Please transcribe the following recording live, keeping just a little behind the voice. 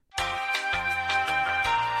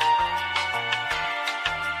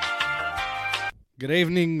Good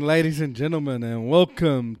evening, ladies and gentlemen, and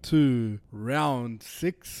welcome to round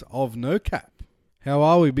 6 of No Cap. How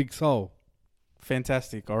are we, Big Soul?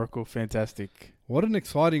 Fantastic, Oracle, fantastic. What an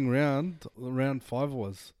exciting round 5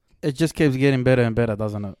 was. It just keeps getting better and better,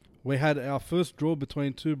 doesn't it? We had our first draw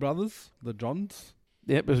between two brothers, the Johns.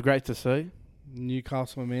 Yep, it was great to see.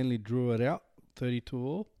 Newcastle and Manly drew it out,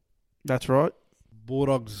 32-all. That's right.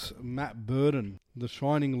 Bulldogs, Matt Burden, the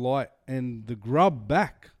shining light, and the grub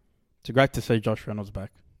back. It's great to see Josh Reynolds back.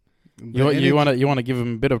 You want to give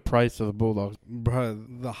him a bit of praise to the Bulldogs. Bro,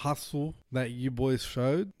 the hustle that you boys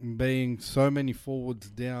showed, being so many forwards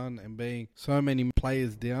down and being so many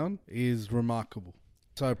players down, is remarkable.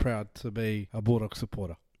 So proud to be a Bulldog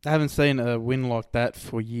supporter. I haven't seen a win like that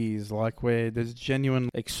for years, like where there's genuine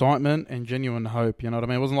excitement and genuine hope. You know what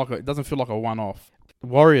I mean? It doesn't feel like a one-off.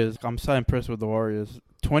 Warriors, I'm so impressed with the Warriors.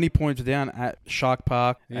 20 points down at Shark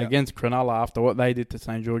Park against Cronulla after what they did to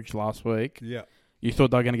St. George last week. Yeah. You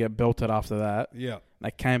thought they were going to get belted after that. Yeah.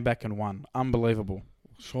 They came back and won. Unbelievable.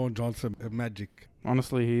 Sean Johnson, magic.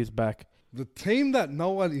 Honestly, he is back. The team that no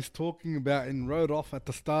one is talking about and wrote off at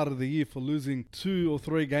the start of the year for losing 2 or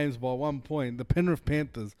 3 games by 1 point, the Penrith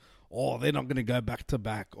Panthers, they're not going to go back to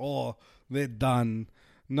back. They're done.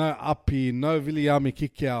 No uppy, no Viliami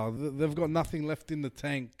kick out. They've got nothing left in the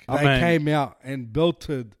tank. They came out and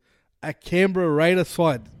belted a Canberra Raider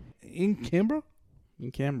side. In Canberra? In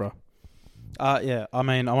Canberra. I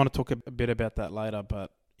want to talk a bit about that later,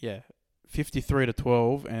 but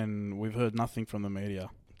 53-12, and we've heard nothing from the media.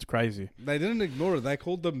 It's crazy. They didn't ignore it. They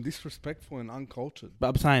called them disrespectful and uncultured. But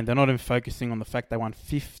I'm saying they're not even focusing on the fact they won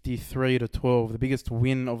 53-12, the biggest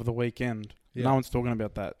win of the weekend. Yeah. No one's talking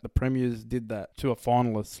about that. The Premiers did that to a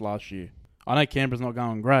finalist last year. I know Canberra's not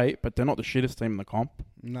going great, but they're not the shittest team in the comp.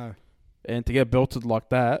 No. And to get belted like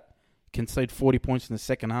that, concede 40 points in the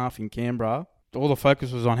second half in Canberra, all the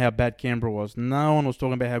focus was on how bad Canberra was. No one was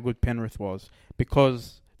talking about how good Penrith was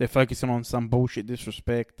because they're focusing on some bullshit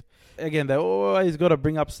disrespect. Again, they always got to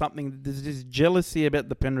bring up something. There's this jealousy about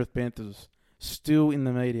the Penrith Panthers still in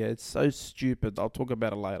the media. It's so stupid. I'll talk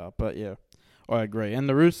about it later. But yeah, I agree. And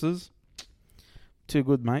the Roosters, too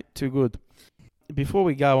good, mate. Too good. Before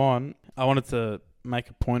we go on, I wanted to make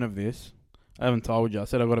a point of this. I haven't told you. I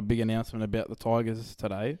said I got a big announcement about the Tigers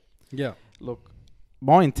today. Yeah. Look,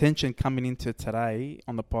 my intention coming into today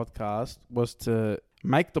on the podcast was to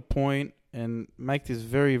make the point and make this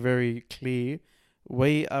very, very clear.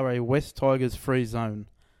 We are a West Tigers free zone.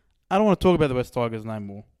 I don't want to talk about the West Tigers no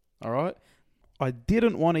more. All right? I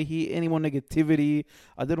didn't want to hear any more negativity.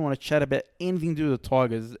 I didn't want to chat about anything to do with the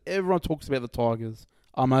Tigers. Everyone talks about the Tigers.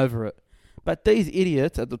 I'm over it. But these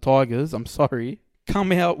idiots at the Tigers, I'm sorry,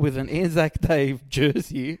 come out with an Anzac Day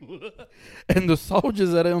jersey. And the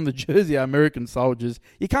soldiers that are on the jersey are American soldiers.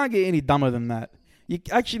 You can't get any dumber than that. You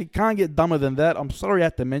actually can't get dumber than that. I'm sorry I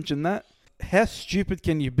had to mention that. How stupid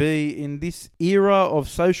can you be in this era of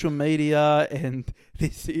social media and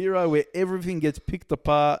this era where everything gets picked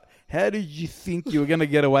apart? How did you think you were going to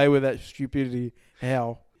get away with that stupidity?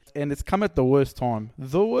 How? And it's come at the worst time.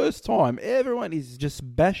 The worst time. Everyone is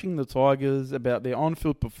just bashing the Tigers about their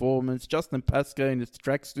on-field performance. Justin Pascoe in his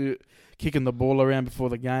tracksuit kicking the ball around before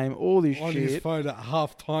the game. All this on shit. On his phone at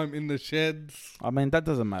halftime in the sheds. I mean, that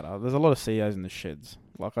doesn't matter. There's a lot of CEOs in the sheds.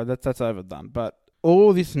 That's overdone. But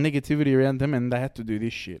all this negativity around them, and they had to do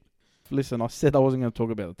this shit. Listen, I said I wasn't going to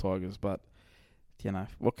talk about the Tigers, but,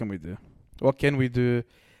 what can we do? What can we do?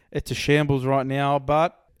 It's a shambles right now,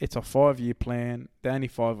 but it's a 5-year plan. They're only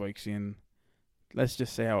 5 weeks in. Let's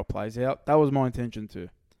just see how it plays out. That was my intention too.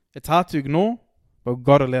 It's hard to ignore, but we've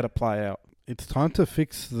got to let it play out. It's time to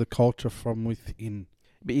fix the culture from within.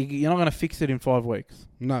 But you're not going to fix it in 5 weeks.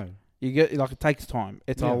 No. It takes time.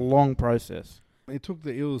 It's a long process. It took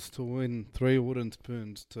the Eels to win 3 wooden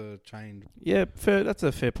spoons to change. Yeah, fair. That's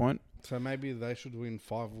a fair point. So maybe they should win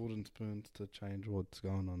 5 wooden spoons to change what's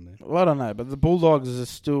going on there. Well, I don't know, but the Bulldogs is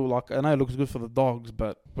still, I know it looks good for the Dogs,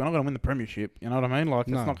 but we're not going to win the premiership, you know what I mean? It's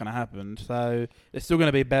not going to happen. So there's still going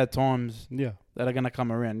to be bad times that are going to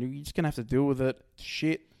come around. You're just going to have to deal with it.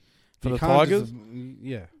 Shit. For the Tigers.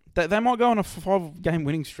 They might go on a 5-game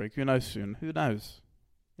winning streak. Who knows soon? Who knows?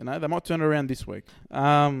 They might turn it around this week.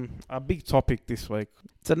 A big topic this week.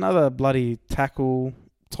 It's another bloody type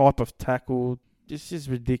of tackle. It's just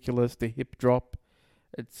ridiculous, the hip drop.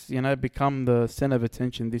 It's, become the centre of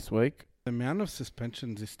attention this week. The amount of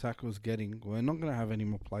suspensions this tackle's getting, we're not going to have any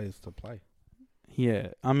more players to play. Yeah.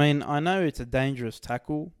 I mean, I know it's a dangerous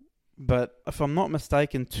tackle, but if I'm not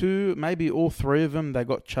mistaken, 2, maybe all 3 of them, they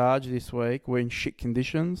got charged this week, were in shit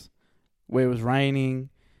conditions, where it was raining,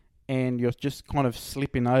 and you're just kind of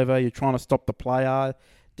slipping over, you're trying to stop the player.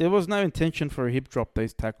 There was no intention for a hip drop,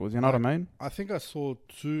 these tackles. You know what I mean? I think I saw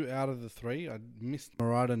 2 out of the 3. I missed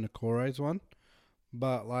Murata Nakore's one.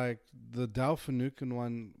 But, like, the Dalfanukin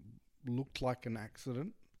one looked like an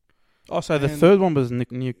accident. Oh, so the third one was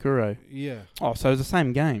Nyukuro. Yeah. Oh, so it was the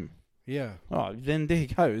same game. Yeah. Oh, then there you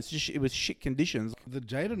go. It was shit conditions. The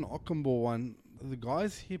Jaden Ockenball one, the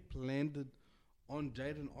guy's hip landed on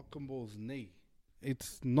Jaden Ockenball's knee.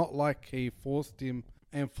 It's not like he forced him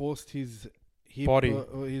and forced his hip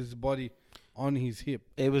his body on his hip.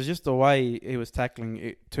 It was just the way he was tackling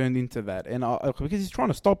it turned into that. And because he's trying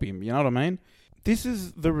to stop him, you know what I mean? This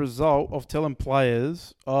is the result of telling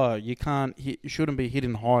players, oh, you shouldn't be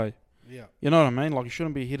hitting high. Yeah. You know what I mean? Like, you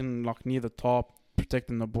shouldn't be hitting like near the top,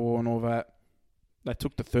 protecting the ball and all that. They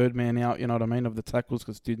took the third man out, you know what I mean, of the tackles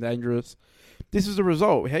because it's too dangerous. This is the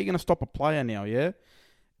result. How are you going to stop a player now, yeah?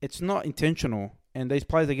 It's not intentional, and these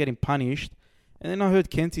players are getting punished. And then I heard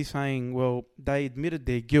Kenty saying, well, they admitted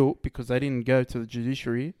their guilt because they didn't go to the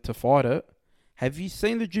judiciary to fight it. Have you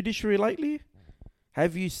seen the judiciary lately?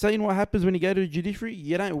 Have you seen what happens when you go to the judiciary?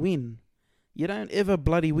 You don't win. You don't ever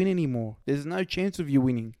bloody win anymore. There's no chance of you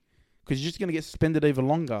winning because you're just going to get suspended even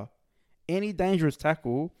longer. Any dangerous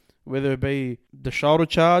tackle, whether it be the shoulder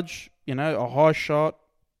charge, a high shot,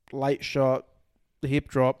 late shot, the hip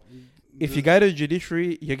drop, if you go to the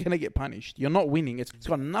judiciary, you're going to get punished. You're not winning. It's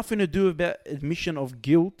got nothing to do about admission of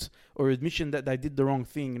guilt or admission that they did the wrong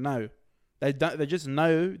thing. No. They just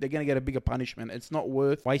know they're going to get a bigger punishment. It's not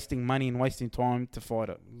worth wasting money and wasting time to fight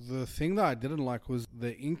it. The thing that I didn't like was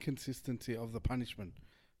the inconsistency of the punishment.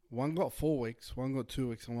 One got 4 weeks, one got 2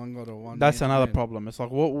 weeks, and one got a 1 That's another problem. It's like,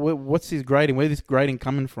 what's his grading? Where's this grading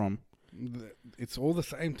coming from? It's all the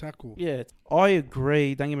same tackle. Yeah, I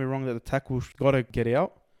agree. Don't get me wrong that the tackle's got to get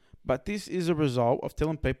out. But this is a result of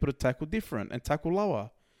telling people to tackle different and tackle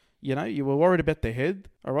lower. You were worried about their head,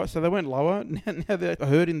 all right? So they went lower. Now they're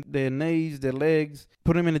hurting their knees, their legs,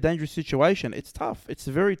 put them in a dangerous situation. It's tough. It's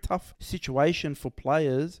a very tough situation for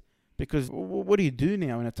players because what do you do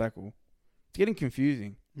now in a tackle? It's getting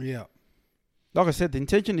confusing. Yeah. Like I said, the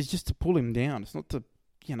intention is just to pull him down. It's not to,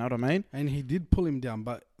 you know what I mean? And he did pull him down,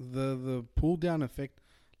 but the pull down effect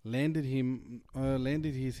landed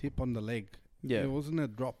his hip on the leg. Yeah. It wasn't a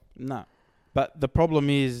drop. No. But the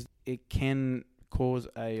problem is it can cause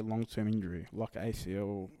a long-term injury, like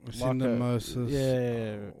ACL. Syndesmosis.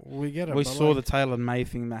 Yeah. We get it. We saw the Taylor May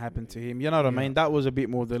thing that happened to him. You know what I mean? That was a bit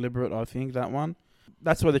more deliberate, I think, that one.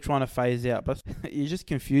 That's what they're trying to phase out. But you're just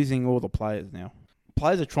confusing all the players now.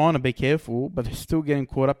 Players are trying to be careful, but they're still getting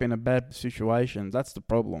caught up in a bad situation. That's the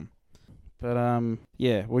problem. But,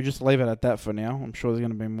 we'll just leave it at that for now. I'm sure there's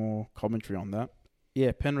going to be more commentary on that.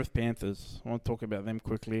 Yeah, Penrith Panthers. I want to talk about them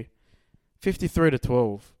quickly.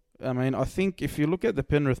 53-12. I mean, I think if you look at the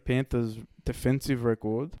Penrith Panthers' defensive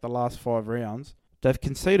record, the last 5 rounds, they've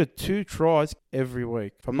conceded 2 tries every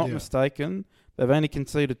week. If I'm not mistaken, they've only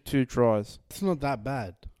conceded 2 tries. It's not that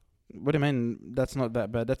bad. What do you mean that's not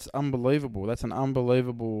that bad? That's unbelievable. That's an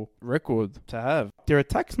unbelievable record to have. Their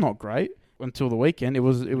attack's not great until the weekend. It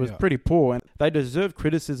was pretty poor, and they deserve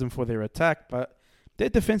criticism for their attack, but their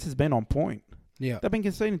defense has been on point. Yeah. They've been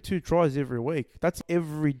conceding 2 tries every week. That's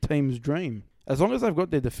every team's dream. As long as they've got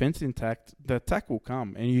their defense intact, the attack will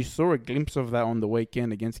come. And you saw a glimpse of that on the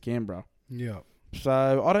weekend against Canberra. Yeah.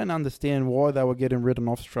 So I don't understand why they were getting written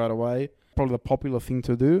off straight away. Probably the popular thing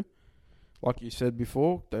to do. Like you said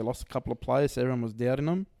before, they lost a couple of players. Everyone was doubting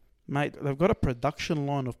them. Mate, they've got a production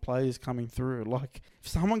line of players coming through. Like, if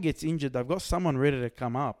someone gets injured, they've got someone ready to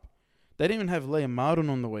come up. They didn't even have Liam Martin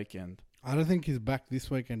on the weekend. I don't think he's back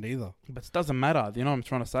this weekend either. But it doesn't matter. You know what I'm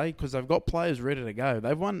trying to say? Because they've got players ready to go.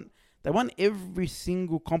 They won every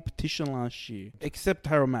single competition last year, except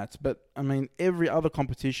Harold Matts. But, I mean, every other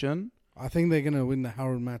competition... I think they're going to win the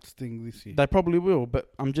Harold Matts thing this year. They probably will,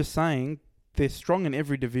 but I'm just saying they're strong in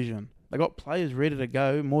every division. They got players ready to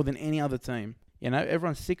go more than any other team.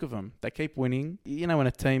 Everyone's sick of them. They keep winning. When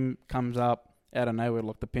a team comes up out of nowhere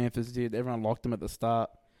like the Panthers did, everyone liked them at the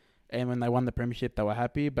start. And when they won the premiership, they were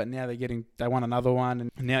happy. But now they won another one.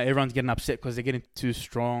 And now everyone's getting upset because they're getting too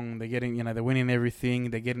strong. They're getting, they're winning everything.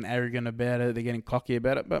 They're getting arrogant about it. They're getting cocky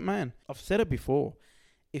about it. But man, I've said it before.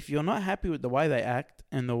 If you're not happy with the way they act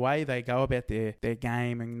and the way they go about their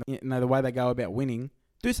game and the way they go about winning,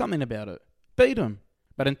 do something about it. Beat them.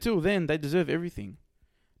 But until then, they deserve everything.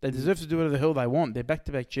 They deserve to do whatever the hell they want. They're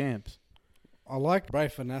back-to-back champs. I like Bray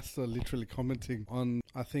Finasta literally commenting on,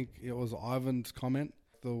 I think it was Ivan's comment,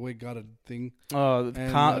 the we got it thing. Oh,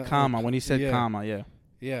 karma, when he said karma, yeah.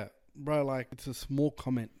 Yeah, bro, it's a small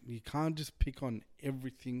comment. You can't just pick on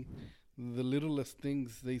everything, the littlest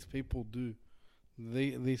things these people do.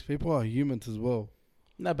 These people are humans as well.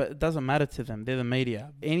 No, but it doesn't matter to them. They're the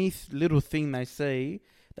media. Any little thing they see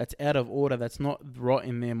that's out of order, that's not right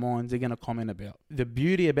in their minds, they're going to comment about. The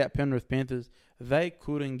beauty about Penrith Panthers, they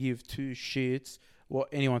couldn't give two shits what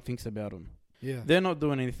anyone thinks about them. Yeah. They're not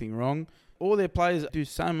doing anything wrong. All their players do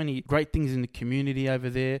so many great things in the community over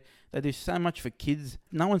there. They do so much for kids.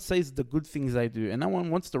 No one sees the good things they do, and no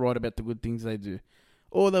one wants to write about the good things they do.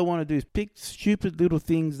 All they want to do is pick stupid little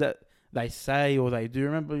things that they say or they do.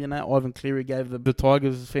 Remember, Ivan Cleary gave the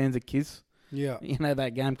Tigers fans a kiss? Yeah.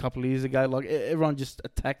 That game a couple of years ago. Like, everyone just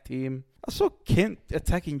attacked him. I saw Kent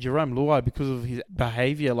attacking Jerome Luai because of his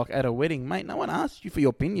behaviour, like, at a wedding. Mate, no one asked you for your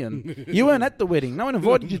opinion. You weren't at the wedding. No one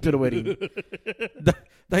invited you to the wedding.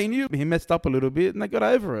 They knew he messed up a little bit, and they got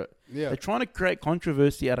over it. Yeah. They're trying to create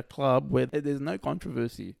controversy at a club where there's no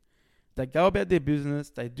controversy. They go about their business,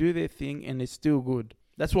 they do their thing, and they're still good.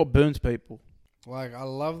 That's what burns people. Like, I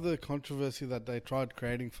love the controversy that they tried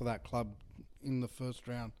creating for that club in the first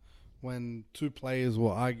round when two players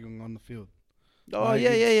were arguing on the field. Oh, Like,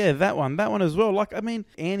 yeah, that one as well. Like, I mean,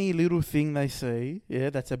 any little thing they see,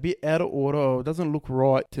 that's a bit out of order or doesn't look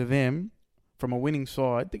right to them from a winning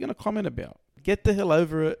side, they're going to comment about. Get the hell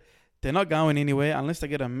over it. They're not going anywhere unless they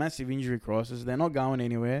get a massive injury crisis. They're not going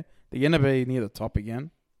anywhere. They're going to be near the top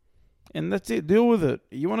again. And that's it. Deal with it.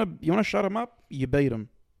 You want to shut them up? You beat them.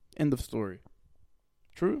 End of story.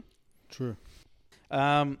 True? True.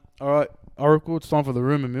 All right, Oracle, it's time for the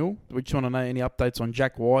rumour mill. We just want to know any updates on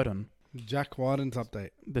Jack Wyden. Jack Wyden's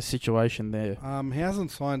update. The situation there. He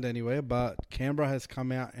hasn't signed anywhere, but Canberra has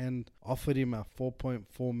come out and offered him a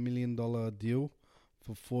 $4.4 million deal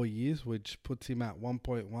for 4 years, which puts him at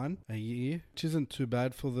 1.1 a year, which isn't too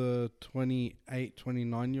bad for the 28,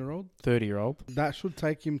 29-year-old. 30-year-old. That should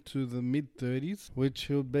take him to the mid-30s, which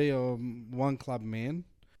he'll be a one-club man.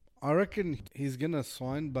 I reckon he's going to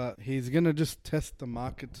sign, but he's going to just test the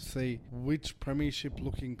market to see which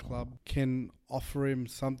premiership-looking club can offer him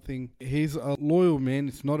something. He's a loyal man.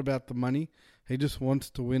 It's not about the money. He just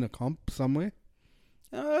wants to win a comp somewhere.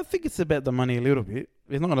 I think it's about the money a little bit.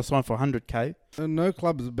 He's not going to sign for 100K. No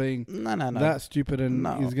club is being No. that stupid and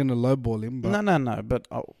he's going to lowball him. But No. But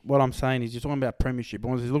what I'm saying is you're talking about premiership.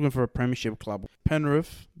 He's looking for a premiership club.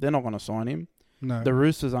 Penrith, they're not going to sign him. No. The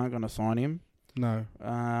Roosters aren't going to sign him. No.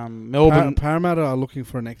 Melbourne, Parramatta are looking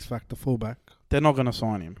for an X-Factor fullback. they're not going to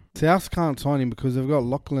sign him. South can't sign him because they've got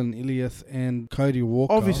Lachlan Ilias and Cody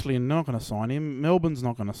Walker. Obviously, they're not going to sign him. Melbourne's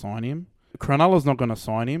not going to sign him. Cronulla's not going to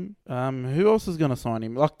sign him. Who else is going to sign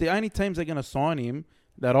him? Like, the only teams that are going to sign him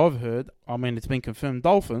that I've heard, I mean, it's been confirmed,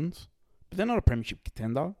 Dolphins, but they're not a premiership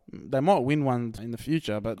contender. They might win one in the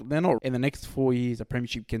future, but they're not in the next 4 years a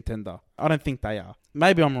premiership contender. I don't think they are.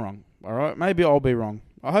 Maybe I'm wrong, all right? Maybe I'll be wrong.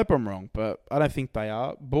 I hope I'm wrong, but I don't think they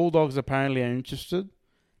are. Bulldogs apparently are interested.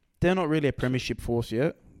 They're not really a premiership force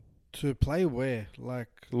yet. To play where? Like,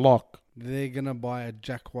 Lock. they're going to buy a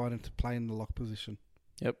Jack Wyden to play in the lock position.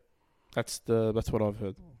 Yep. That's what I've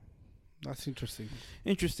heard. That's interesting.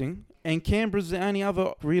 Interesting. And Canberra's the only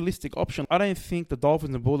other realistic option. I don't think the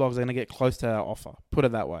Dolphins and Bulldogs are going to get close to our offer. Put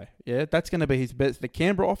it that way. Yeah, that's going to be his best. The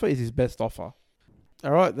Canberra offer is his best offer.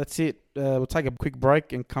 All right, that's it. We'll take a quick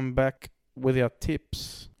break and come back with our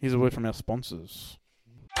tips. Here's a word from our sponsors.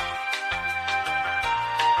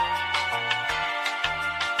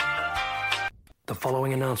 The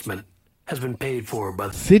following announcement has been paid for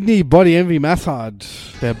by Sydney Body Envy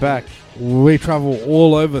Massage. They're back. We travel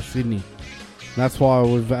all over Sydney. That's why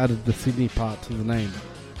we've added the Sydney part to the name.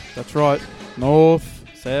 That's right. North,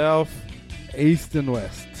 south, East and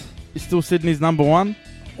West. It's still Sydney's number one.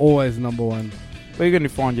 Always number one. Where are you going to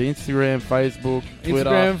find you? Instagram, Facebook, Twitter,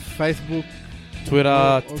 Instagram, Facebook,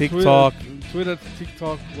 Twitter, TikTok. Twitter,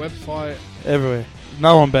 TikTok, website. Everywhere.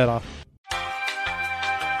 No one better.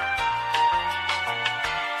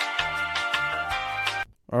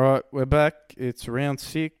 All right, we're back. It's round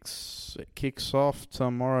 6. It kicks off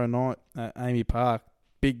tomorrow night at Amy Park.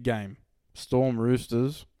 Big game. Storm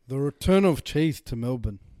Roosters. The return of cheese to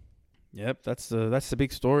Melbourne. Yep, that's the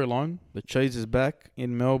big storyline. The cheese is back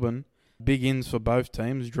in Melbourne. Big ins for both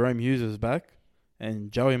teams. Jerome Hughes is back, and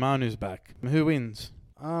Joey Manu's back. Who wins?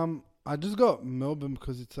 I just got Melbourne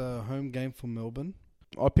because it's a home game for Melbourne.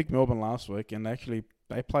 I picked Melbourne last week, and actually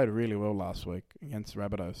they played really well last week against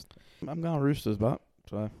Rabbitohs. I'm going Roosters, but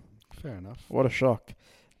so fair enough. What a shock!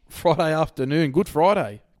 Friday afternoon, Good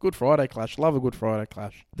Friday clash. Love a Good Friday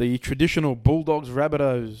clash. The traditional Bulldogs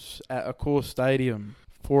Rabbitohs at Accor Stadium,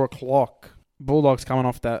 4:00. Bulldogs coming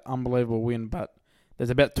off that unbelievable win, but there's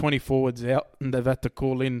about 20 forwards out, and they've had to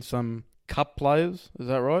call in some cup players. Is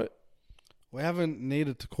that right? We haven't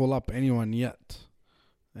needed to call up anyone yet.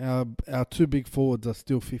 Our two big forwards are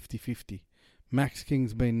still 50-50. Max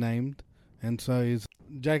King's been named, and so is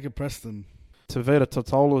Jacob Preston. Tavita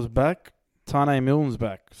Totola's back. Tane Milne's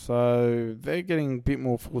back. So they're getting a bit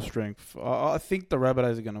more full strength. I think the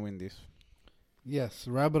Rabbitohs are going to win this. Yes,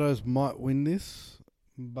 Rabbitohs might win this,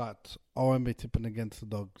 but I won't be tipping against the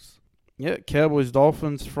Dogs. Yeah, Cowboys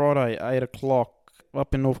Dolphins Friday 8 o'clock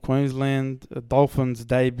up in North Queensland. Dolphins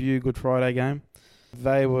debut Good Friday game.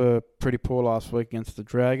 They were pretty poor last week against the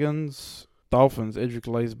Dragons. Dolphins, Edric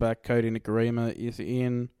Lee's back, Cody Nikorima is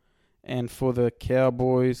in, and for the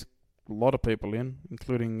Cowboys, a lot of people in,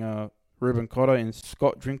 including Ruben Cotter and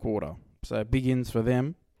Scott Drinkwater. So big ins for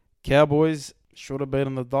them. Cowboys should have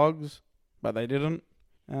beaten the Dogs, but they didn't.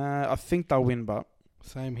 I think they'll win, but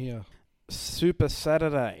Same here. Super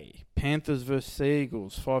Saturday, Panthers versus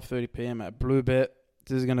Seagulls, 5:30 p.m. at Bluebet.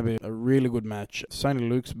 This is going to be a really good match. Sonny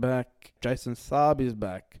Luke's back, Jason Saab is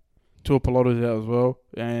back, Tuapolotu's out as well,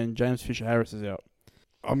 and James Fisher-Harris is out.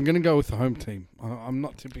 I'm going to go with the home team. I'm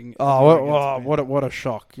not tipping. What a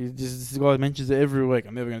shock. This guy mentions it every week.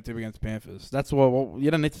 I'm never going to tip against Panthers. That's why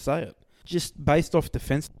you don't need to say it. Just based off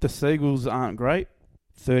defence, the Seagulls aren't great.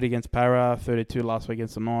 30 against Para, 32 last week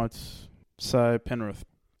against the Knights. So, Penrith.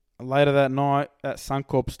 Later that night at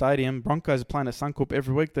Suncorp Stadium, Broncos are playing at Suncorp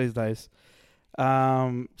every week these days.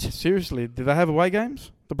 Seriously, do they have away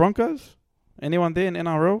games, the Broncos? Anyone there in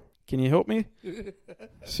NRL? Can you help me?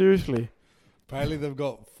 Seriously. Apparently they've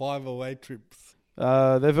got 5 away trips.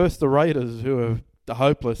 They versus the Raiders, who are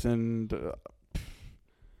hopeless, and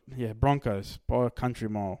Broncos by a country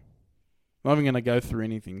mile. Not even going to go through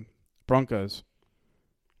anything. Broncos,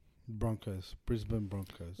 Brisbane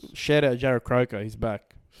Broncos. Shout out Jared Croker, he's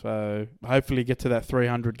back. So hopefully get to that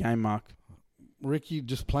 300 game mark. Ricky,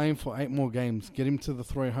 just playing for 8 more games. Get him to the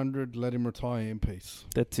 300, let him retire in peace.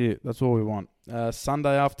 That's it. That's all we want.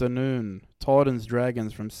 Sunday afternoon, Titans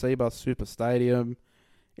Dragons from Seabus Super Stadium.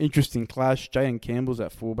 Interesting clash. Jaden Campbell's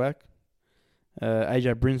at fullback.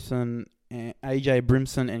 AJ Brimson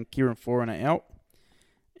and Kieran Foran are out.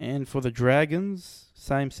 And for the Dragons,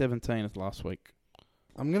 same 17 as last week.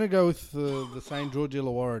 I'm going to go with the St. George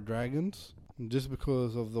Illawarra Dragons, just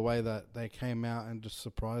because of the way that they came out and just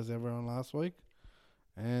surprised everyone last week.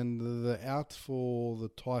 And the outs for the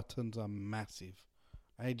Titans are massive.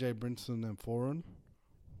 AJ Brinson and Foran.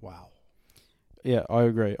 Wow. Yeah, I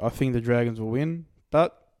agree. I think the Dragons will win,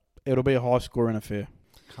 but it'll be a high-scoring affair.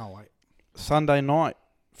 Can't wait. Sunday night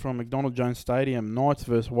from McDonald Jones Stadium, Knights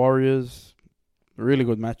versus Warriors. Really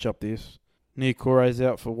good matchup, this. Nicore's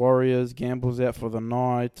out for Warriors. Gamble's out for the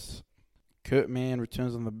Knights. Kurt Mann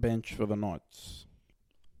returns on the bench for the Knights.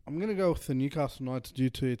 I'm going to go with the Newcastle Knights due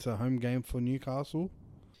to it's a home game for Newcastle.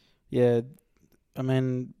 Yeah, I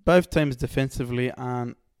mean, both teams defensively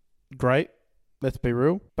aren't great, let's be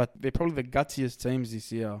real, but they're probably the gutsiest teams this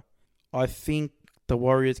year. I think the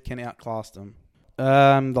Warriors can outclass them.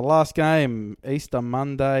 The last game, Easter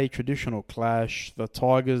Monday, traditional clash. The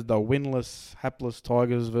Tigers, the winless, hapless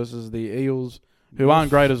Tigers versus the Eels, who aren't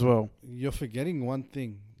great as well. You're forgetting one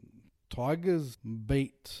thing. Tigers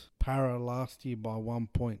beat Para last year by 1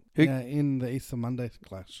 point in the Easter Monday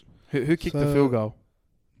clash. Who kicked the field goal?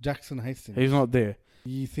 Jackson Hastings. He's not there.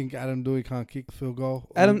 You think Adam Dewey can't kick the field goal?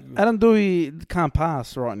 Adam Dewey can't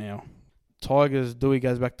pass right now. Tigers, Dewey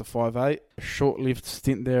goes back to 5'8". Short-lived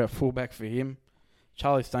stint there at fullback for him.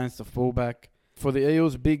 Charlie Stone's the fullback. For the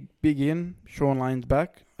Eels, big in. Sean Lane's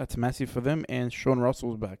back. That's massive for them. And Sean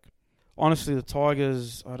Russell's back. Honestly, the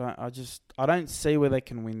Tigers, I don't see where they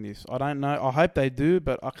can win this. I don't know. I hope they do,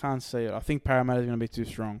 but I can't see it. I think Parramatta's going to be too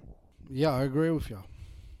strong. Yeah, I agree with you.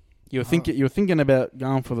 You're thinking about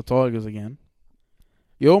going for the Tigers again.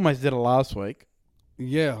 You almost did it last week.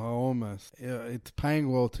 Yeah, almost. Yeah, it's paying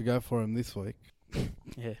well to go for him this week.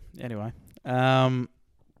 Yeah. Anyway, the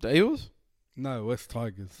Eels? No, West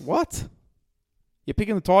Tigers. What? You're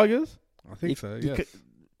picking the Tigers? I think so. Yes.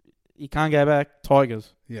 You can't go back.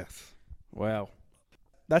 Tigers. Yes. Wow.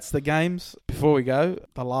 That's the games. Before we go,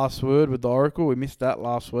 the last word with the Oracle. We missed that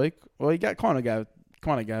last week. Well, you kind of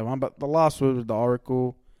gave one, but the last word with the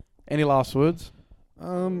Oracle. Any last words?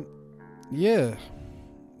 Yeah.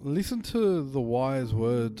 Listen to the wise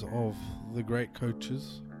words of the great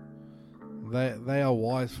coaches. They are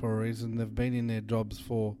wise for a reason. They've been in their jobs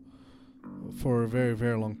for a very,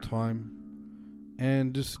 very long time.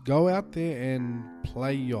 And just go out there and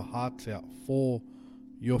play your hearts out for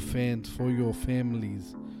your fans, for your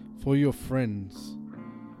families, for your friends.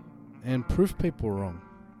 And prove people wrong.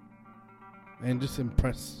 And just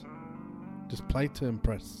impress. Just play to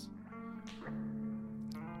impress.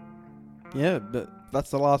 Yeah, that's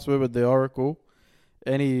the last word with the Oracle.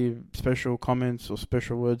 Any special comments or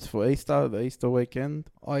special words for Easter, the Easter weekend?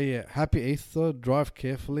 Oh, yeah. Happy Easter. Drive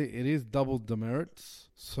carefully. It is double demerits.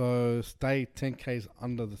 So stay 10 Ks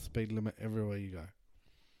under the speed limit everywhere you go.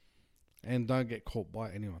 And don't get caught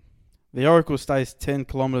by anyone. The Oracle stays 10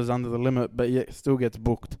 kilometres under the limit, but yet still gets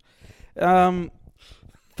booked.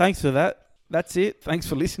 Thanks for that. That's it. Thanks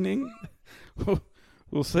for listening.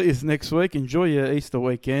 We'll see you next week. Enjoy your Easter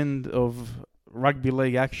weekend of rugby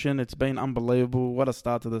league action. It's been unbelievable. What a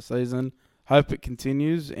start to the season. Hope it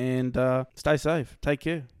continues, and stay safe. Take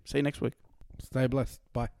care. See you next week. Stay blessed.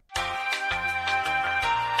 Bye.